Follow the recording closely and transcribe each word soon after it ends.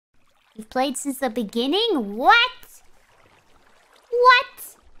You've played since the beginning? What?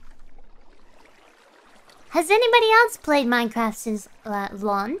 What? Has anybody else played Minecraft since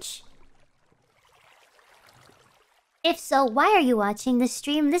launch? If so, why are you watching this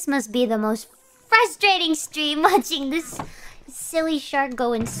stream? This must be the most frustrating stream, watching this silly shark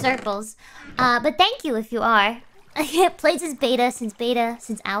go in circles. But thank you if you are. Played since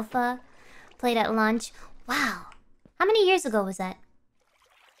since alpha. Played at launch. Wow. How many years ago was that?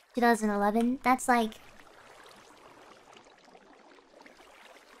 2011? That's like...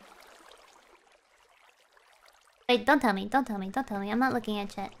 Wait, don't tell me. I'm not looking at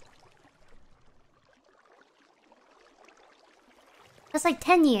chat. That's like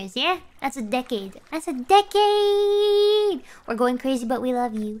 10 years, yeah? That's a decade. We're going crazy, but we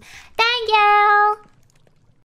love you. Thank you!